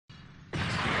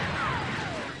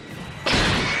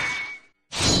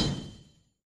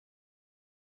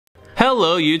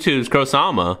Hello YouTube's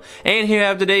Krosama, and here I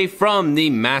have today from the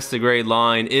Master Grade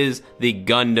line is the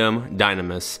Gundam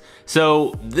Dynames.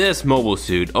 So this mobile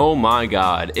suit, oh my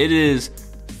god, it is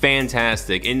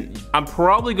fantastic, and I'm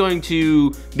probably going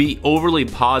to be overly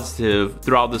positive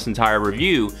throughout this entire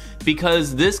review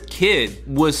because this kit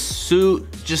was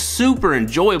just super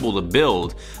enjoyable to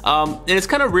build. And it's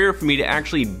kind of rare for me to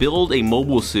actually build a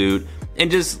mobile suit and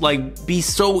just like be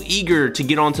so eager to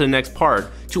get on to the next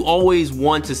part, to always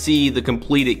want to see the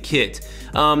completed kit.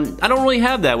 I don't really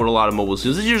have that with a lot of mobile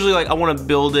suits. It's usually like I want to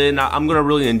build it and I'm gonna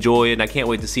really enjoy it and I can't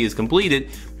wait to see it's completed.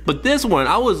 But this one,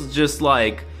 I was just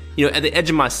like, you know, at the edge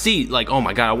of my seat, like, oh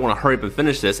my god, I want to hurry up and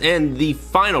finish this. And the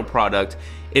final product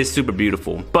is super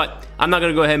beautiful. But I'm not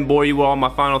gonna go ahead and bore you with all my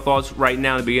final thoughts right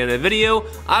now at the beginning of the video.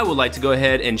 I would like to go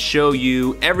ahead and show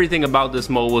you everything about this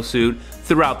mobile suit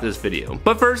throughout this video.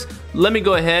 But first, let me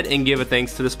go ahead and give a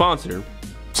thanks to the sponsor.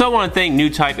 So I want to thank New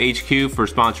Type HQ for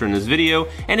sponsoring this video,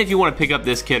 and if you want to pick up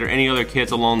this kit or any other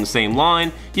kits along the same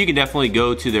line, you can definitely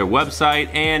go to their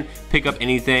website and pick up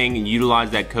anything and utilize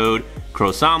that code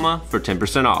Krosama for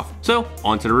 10% off. So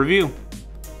on to the review.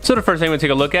 So the first thing we're going to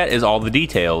take a look at is all the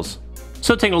details.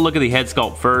 So taking a look at the head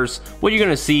sculpt first, what you're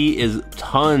going to see is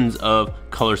tons of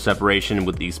color separation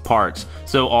with these parts.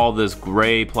 So all this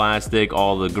gray plastic,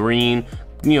 all the green,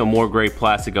 you know, more gray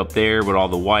plastic up there with all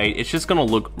the white. It's just gonna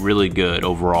look really good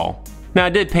overall. Now I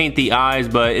did paint the eyes,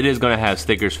 but it is gonna have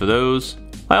stickers for those.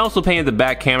 I also painted the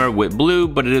back camera with blue,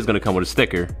 but it is gonna come with a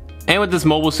sticker. And with this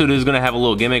mobile suit, it is gonna have a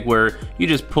little gimmick where you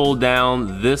just pull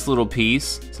down this little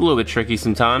piece. It's a little bit tricky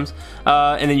sometimes.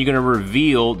 And then you're gonna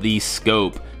reveal the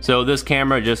scope. So this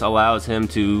camera just allows him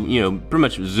to, you know, pretty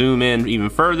much zoom in even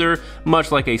further,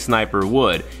 much like a sniper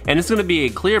would. And it's gonna be a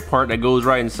clear part that goes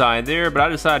right inside there, but I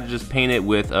decided to just paint it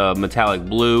with metallic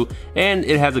blue, and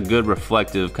it has a good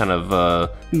reflective kind of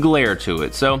glare to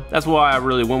it. So that's why I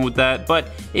really went with that. But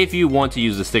if you want to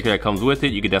use the sticker that comes with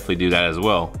it, you could definitely do that as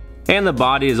well. And the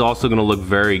body is also going to look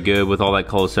very good with all that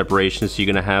color separation. So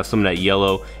you're going to have some of that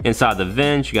yellow inside the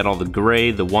vents. You got all the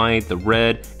gray, the white, the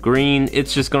red, green.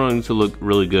 It's just going to look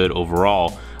really good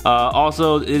overall.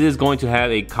 Also, it is going to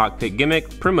have a cockpit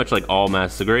gimmick, pretty much like all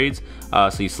Master Grades.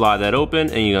 So you slide that open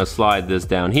and you're going to slide this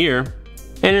down here.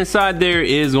 And inside there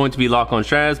is going to be lock-on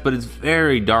straps, but it's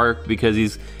very dark because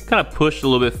he's kind of pushed a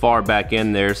little bit far back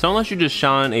in there. So unless you just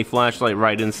shine a flashlight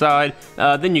right inside,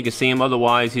 then you can see him.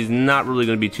 Otherwise, he's not really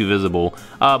going to be too visible.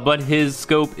 But his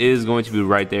scope is going to be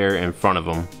right there in front of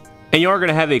him. And you are going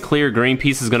to have a clear green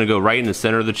piece that's going to go right in the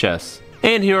center of the chest.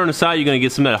 And here on the side, you're going to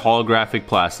get some of that holographic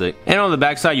plastic. And on the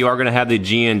back side, you are going to have the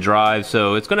GN drive.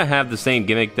 So it's going to have the same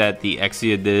gimmick that the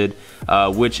Exia did,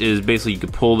 which is basically you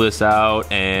could pull this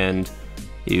out and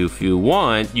if you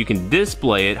want, you can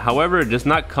display it. However, it does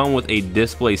not come with a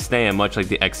display stand, much like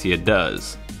the Exia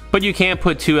does. But you can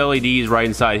put two LEDs right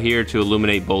inside here to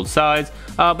illuminate both sides,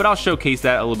 but I'll showcase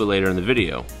that a little bit later in the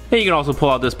video. And you can also pull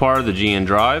out this part of the GN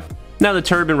drive. Now the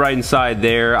turbine right inside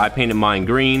there, I painted mine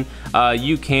green.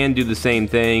 You can do the same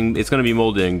thing. It's going to be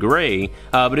molded in gray,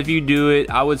 but if you do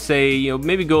it, I would say, you know,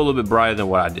 maybe go a little bit brighter than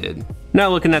what I did. Now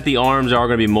looking at the arms, are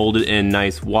going to be molded in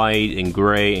nice white and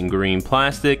gray and green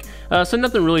plastic, so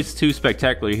nothing really too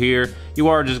spectacular here. You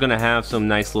are just going to have some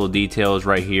nice little details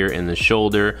right here in the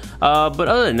shoulder, but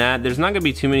other than that, there's not going to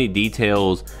be too many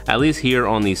details, at least here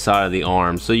on the side of the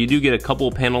arm. So you do get a couple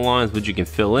panel lines which you can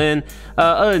fill in.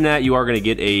 Other than that, you are going to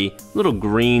get a little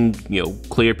green, you know,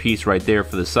 clear piece right there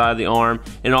for the side of the arm,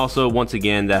 and also once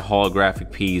again that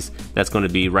holographic piece that's going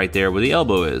to be right there where the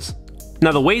elbow is.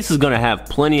 Now the waist is going to have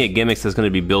plenty of gimmicks that's going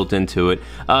to be built into it.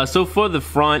 So for the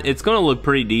front, it's going to look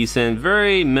pretty decent.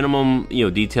 Very minimum, you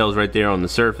know, details right there on the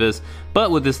surface.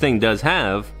 But what this thing does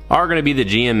have are going to be the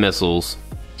GM missiles.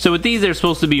 So with these, they're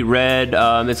supposed to be red.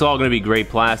 It's all going to be gray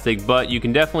plastic, but you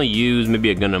can definitely use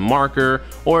maybe a Gundam marker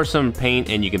or some paint,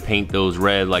 and you can paint those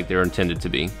red like they're intended to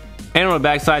be. And on the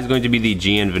back side is going to be the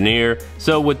GN veneer.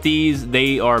 So with these,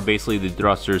 they are basically the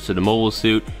thrusters to the mobile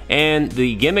suit. And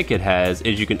the gimmick it has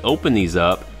is you can open these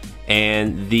up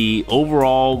and the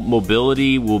overall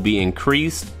mobility will be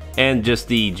increased, and just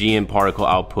the GN particle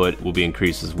output will be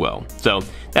increased as well. So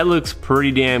that looks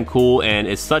pretty damn cool, and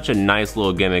it's such a nice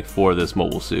little gimmick for this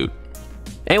mobile suit.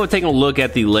 And we're taking a look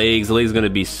at the legs are going to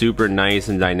be super nice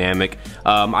and dynamic.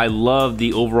 I love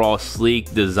the overall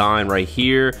sleek design right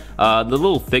here. The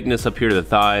little thickness up here to the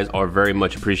thighs are very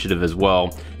much appreciative as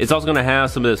well. It's also going to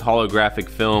have some of this holographic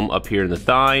film up here in the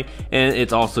thigh, and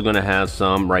it's also going to have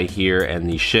some right here in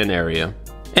the shin area.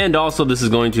 And also this is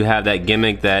going to have that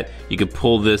gimmick that you can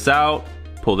pull this out,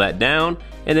 pull that down,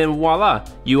 and then voila,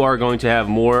 you are going to have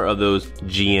more of those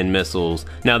GN missiles.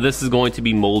 Now this is going to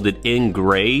be molded in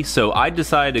gray, so I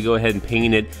decided to go ahead and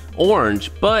paint it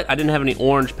orange, but I didn't have any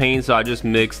orange paint, so I just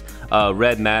mixed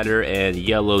red matter and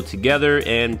yellow together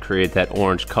and create that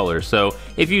orange color. So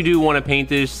if you do want to paint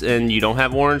this and you don't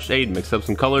have orange, hey, mix up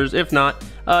some colors. If not,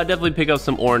 definitely pick up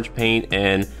some orange paint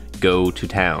and go to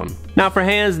town. Now for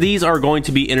hands, these are going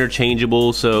to be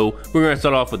interchangeable, so we're going to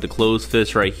start off with the closed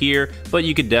fist right here, but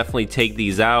you could definitely take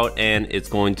these out and it's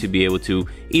going to be able to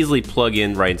easily plug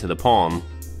in right into the palm.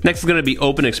 Next is going to be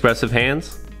open expressive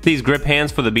hands. These grip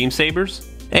hands for the beam sabers,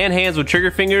 and hands with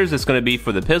trigger fingers. It's going to be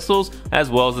for the pistols as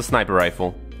well as the sniper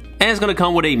rifle. And it's going to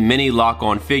come with a mini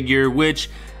lock-on figure, which,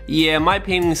 yeah, my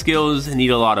painting skills need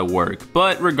a lot of work,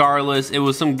 but regardless, it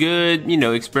was some good,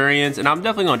 experience, and I'm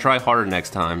definitely going to try harder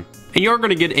next time. And you're going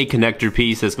to get a connector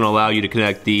piece that's going to allow you to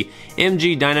connect the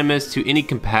MG Dynames to any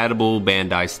compatible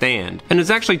Bandai stand. And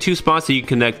there's actually two spots that you can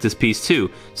connect this piece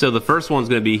to. So the first one's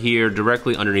going to be here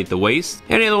directly underneath the waist,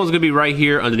 and the other one's going to be right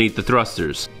here underneath the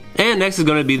thrusters. And next is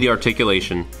going to be the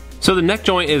articulation. So the neck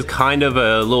joint is kind of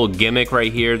a little gimmick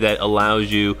right here that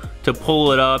allows you to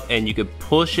pull it up and you could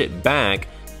push it back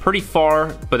pretty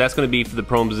far, but that's going to be for the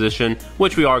prone position,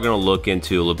 which we are going to look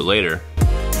into a little bit later.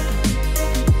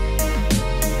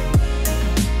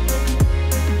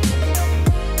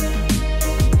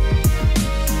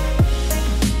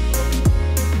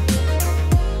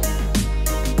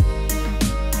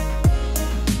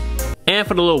 And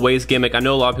for the little waist gimmick, I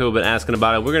know a lot of people have been asking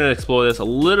about it. We're going to explore this a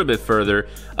little bit further,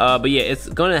 but yeah, it's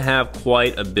going to have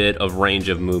quite a bit of range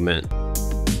of movement.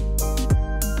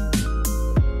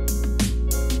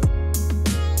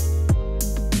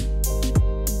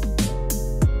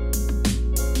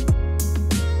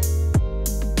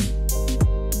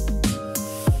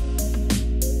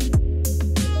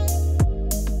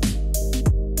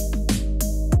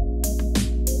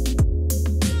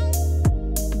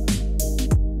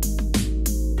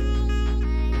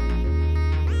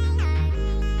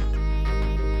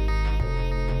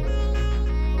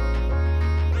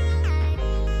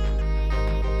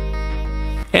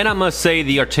 And I must say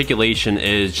the articulation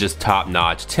is just top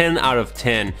notch, 10 out of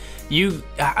 10.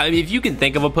 If you can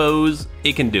think of a pose,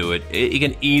 it can do it. It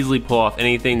can easily pull off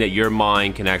anything that your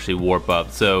mind can actually warp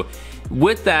up. So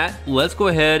with that, let's go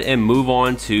ahead and move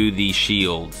on to the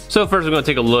shields. So first we're going to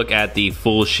take a look at the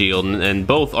full shield, and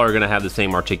both are going to have the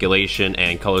same articulation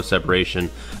and color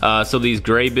separation. So these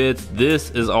gray bits,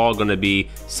 this is all going to be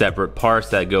separate parts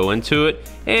that go into it.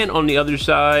 And on the other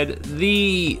side,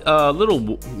 the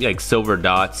little like silver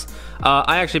dots,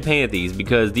 I actually painted these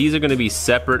because these are going to be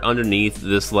separate underneath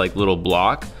this like little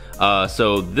block.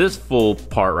 So this full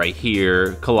part right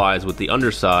here collides with the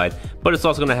underside, but it's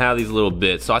also going to have these little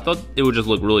bits. So I thought it would just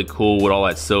look really cool with all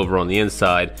that silver on the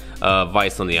inside,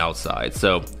 vice on the outside.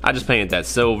 So I just painted that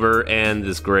silver, and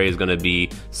this gray is going to be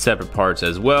separate parts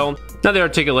as well. Now the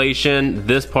articulation,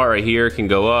 this part right here can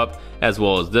go up as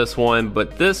well as this one,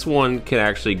 but this one can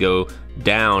actually go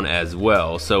down as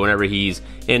well. So whenever he's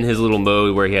in his little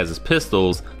mode where he has his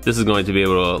pistols, this is going to be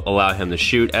able to allow him to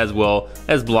shoot as well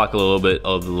as block a little bit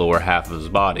of the lower half of his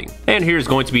body. And here's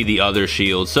going to be the other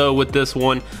shield. So with this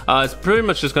one, it's pretty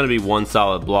much just going to be one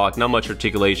solid block, not much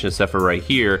articulation except for right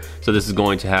here. So this is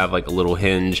going to have like a little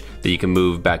hinge that you can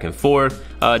move back and forth.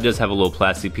 It does have a little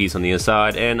plastic piece on the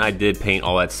inside, and I did paint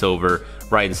all that silver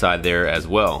right inside there as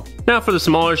well. Now for the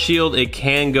smaller shield, it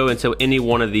can go into any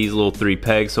one of these little 3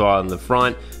 pegs, so on the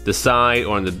front, the side,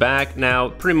 or on the back. Now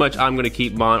pretty much I'm going to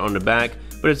keep mine on the back,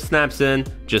 but it snaps in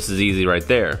just as easy right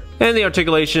there. And the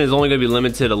articulation is only going to be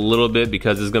limited a little bit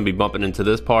because it's going to be bumping into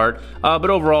this part, but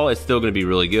overall it's still going to be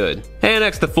really good. And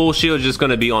next, the full shield is just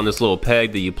going to be on this little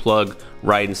peg that you plug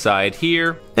right inside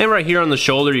here. And right here on the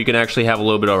shoulder, you can actually have a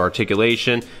little bit of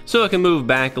articulation, so it can move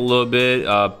back a little bit.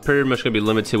 Pretty much going to be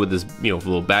limited with this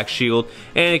little back shield,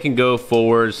 and it can go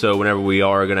forward, so whenever we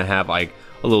are going to have like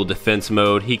a little defense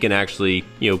mode, he can actually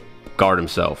guard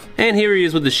himself. And here he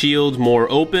is with the shield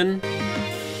more open,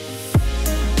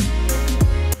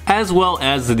 as well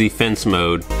as the defense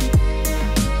mode.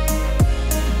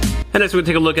 And next we're going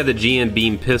to take a look at the GM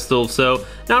Beam pistol. So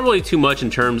not really too much in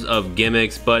terms of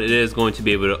gimmicks, but it is going to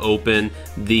be able to open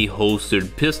the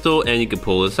holstered pistol, and you can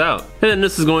pull this out. And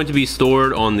this is going to be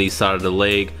stored on the side of the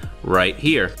leg right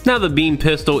here. Now the Beam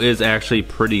pistol is actually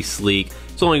pretty sleek.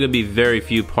 It's only going to be very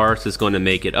few parts that's going to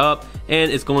make it up,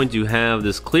 and it's going to have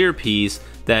this clear piece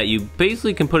that you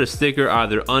basically can put a sticker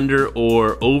either under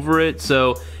or over it.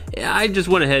 So I just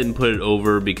went ahead and put it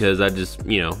over because I just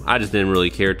didn't really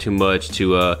care too much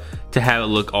to have it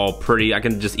look all pretty. I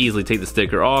can just easily take the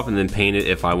sticker off and then paint it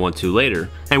if I want to later.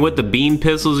 And with the beam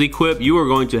pistols equipped, you are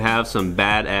going to have some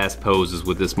badass poses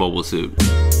with this mobile suit.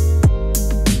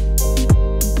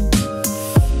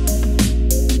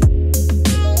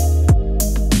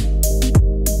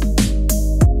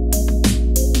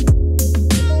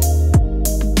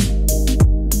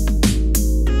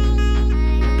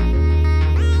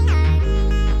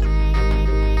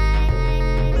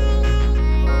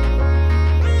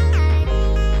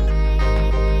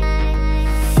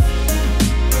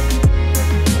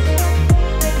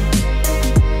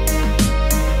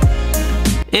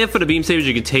 And for the beam sabers,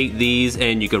 you can take these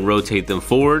and you can rotate them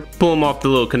forward, pull them off the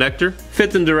little connector,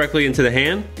 fit them directly into the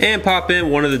hand, and pop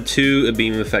in one of the two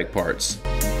beam effect parts.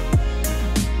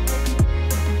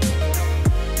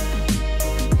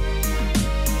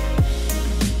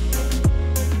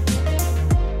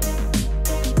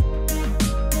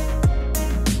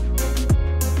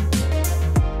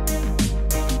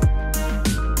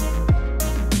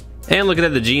 And looking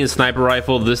at the G and sniper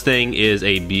rifle, this thing is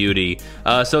a beauty.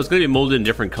 So it's going to be molded in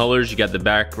different colors. You got the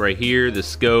back right here, the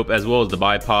scope, as well as the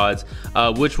bipods,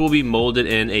 which will be molded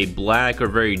in a black or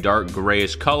very dark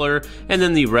grayish color. And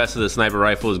then the rest of the sniper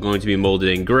rifle is going to be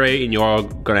molded in gray, and you're all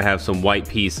going to have some white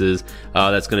pieces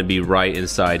that's going to be right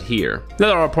inside here. Now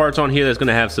there are parts on here that's going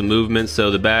to have some movement. So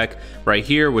the back right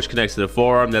here, which connects to the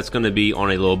forearm, that's going to be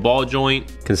on a little ball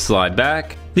joint, can slide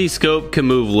back. The scope can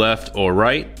move left or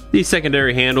right. The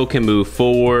secondary handle can move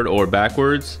forward or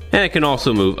backwards, and it can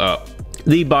also move up.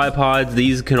 The bipods,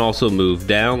 these can also move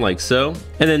down like so.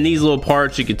 And then these little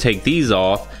parts, you can take these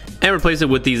off and replace it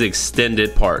with these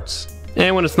extended parts.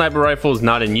 And when a sniper rifle is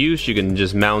not in use, you can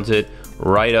just mount it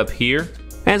right up here.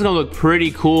 And it's gonna look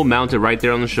pretty cool mounted right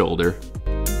there on the shoulder.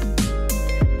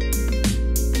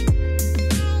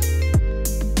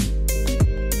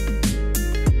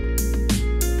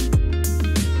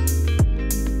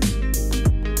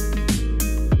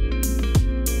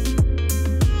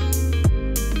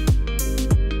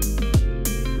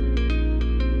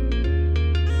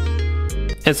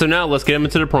 And so now let's get him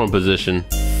into the prone position.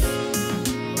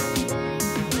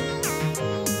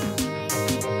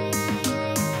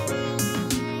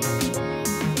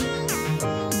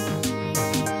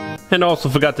 And also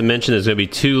forgot to mention there's going to be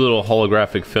two little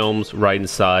holographic films right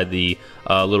inside the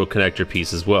little connector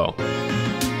piece as well.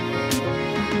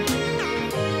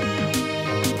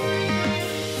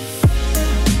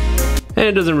 And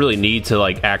it doesn't really need to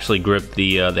like actually grip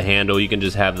the handle. You can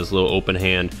just have this little open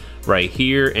hand right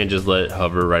here and just let it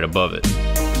hover right above it.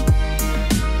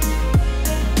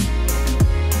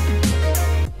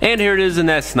 And here it is in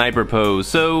that sniper pose.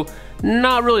 So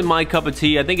not really my cup of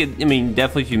tea. I think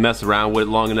definitely if you mess around with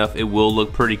it long enough, it will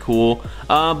look pretty cool.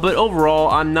 But overall,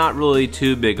 I'm not really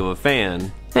too big of a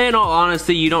fan. And in all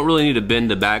honesty, you don't really need to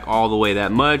bend the back all the way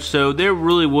that much, so there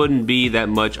really wouldn't be that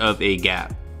much of a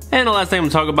gap. And the last thing I'm going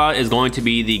to talk about is going to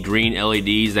be the green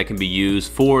LEDs that can be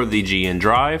used for the GN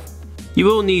drive. You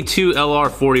will need two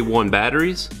LR41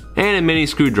 batteries and a mini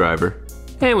screwdriver.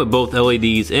 And with both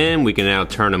LEDs in, we can now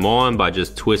turn them on by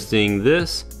just twisting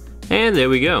this. And there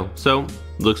we go. So,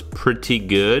 looks pretty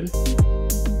good.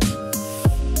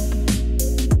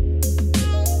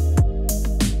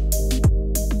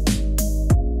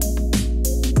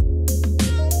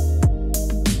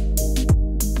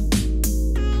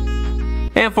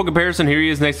 And for comparison, here he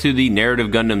is next to the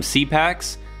Narrative Gundam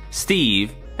C-Packs,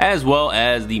 Steve, as well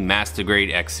as the Master Grade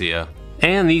Exia.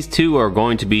 And these two are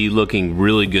going to be looking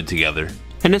really good together.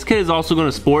 And this kit is also going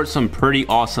to sport some pretty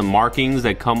awesome markings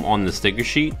that come on the sticker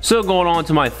sheet. So going on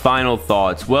to my final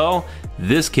thoughts, well,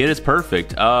 this kit is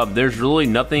perfect. There's really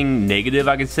nothing negative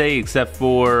I could say except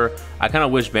for I kind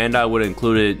of wish Bandai would have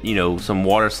included, some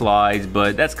water slides,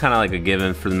 but that's kind of like a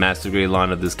given for the Master Grade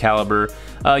line of this caliber.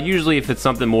 Usually if it's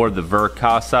something more of the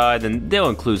Verka side, then they'll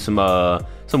include some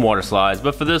water slides,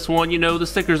 but for this one, the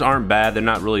stickers aren't bad. They're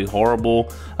not really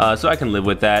horrible, so I can live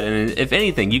with that. And if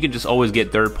anything, you can just always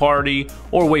get third party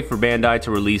or wait for Bandai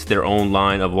to release their own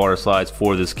line of water slides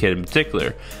for this kit in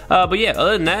particular. But yeah,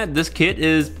 other than that, this kit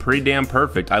is pretty damn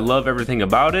perfect. I love everything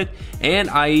about it, and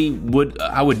I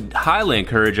would highly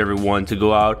encourage everyone to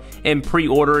go out and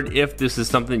pre-order it if this is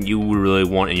something you would really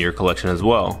want in your collection as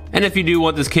well. And if you do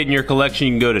want this kit in your collection,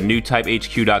 you can go to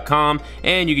newtypehq.com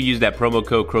and you can use that promo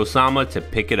code KROSAMA to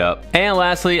pick pick it up. And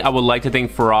lastly, I would like to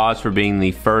thank Faraz for being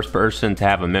the first person to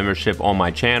have a membership on my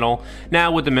channel.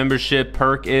 Now what the membership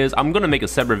perk is, I'm going to make a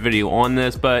separate video on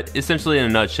this, but essentially in a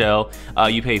nutshell,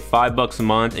 you pay $5 a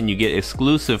month and you get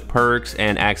exclusive perks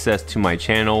and access to my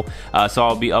channel. So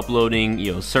I'll be uploading,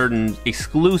 you know, certain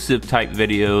exclusive type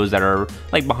videos that are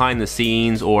like behind the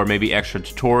scenes or maybe extra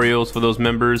tutorials for those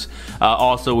members.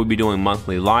 Also, we'll be doing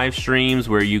monthly live streams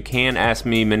where you can ask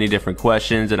me many different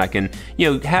questions and I can,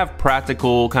 you know, have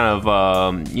practical kind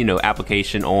of, you know,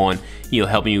 application on, you know,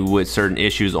 helping you with certain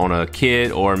issues on a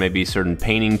kit or maybe certain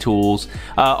painting tools.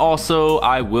 Also,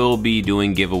 I will be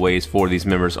doing giveaways for these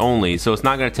members only, so it's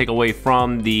not going to take away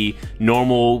from the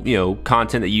normal, you know,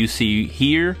 content that you see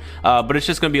here, but it's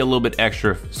just going to be a little bit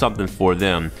extra something for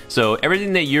them. So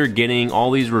everything that you're getting,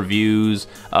 all these reviews,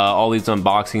 all these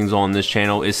unboxings on this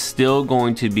channel is still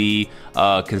going to be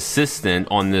consistent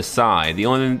on this side. The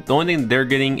only thing they're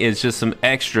getting is just some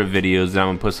extra videos that I'm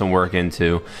gonna put some work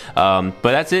into. But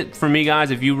that's it for me,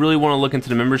 guys. If you really want to look into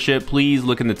the membership, please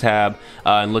look in the tab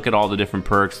and look at all the different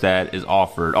perks that is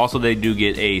offered. Also, they do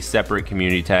get a separate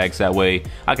community tag, so that way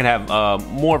I can have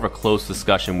more of a close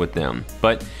discussion with them.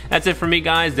 But that's it for me,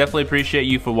 guys. Definitely appreciate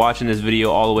you for watching this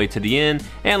video all the way to the end.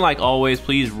 And like always,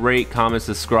 please rate, comment,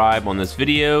 subscribe on this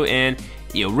video, and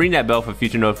you know, ring that bell for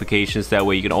future notifications. That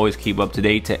way you can always keep up to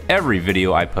date to every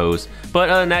video I post. But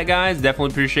other than that, guys,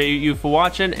 definitely appreciate you for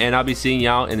watching, and I'll be seeing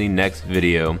y'all in the next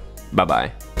video. Bye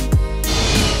bye.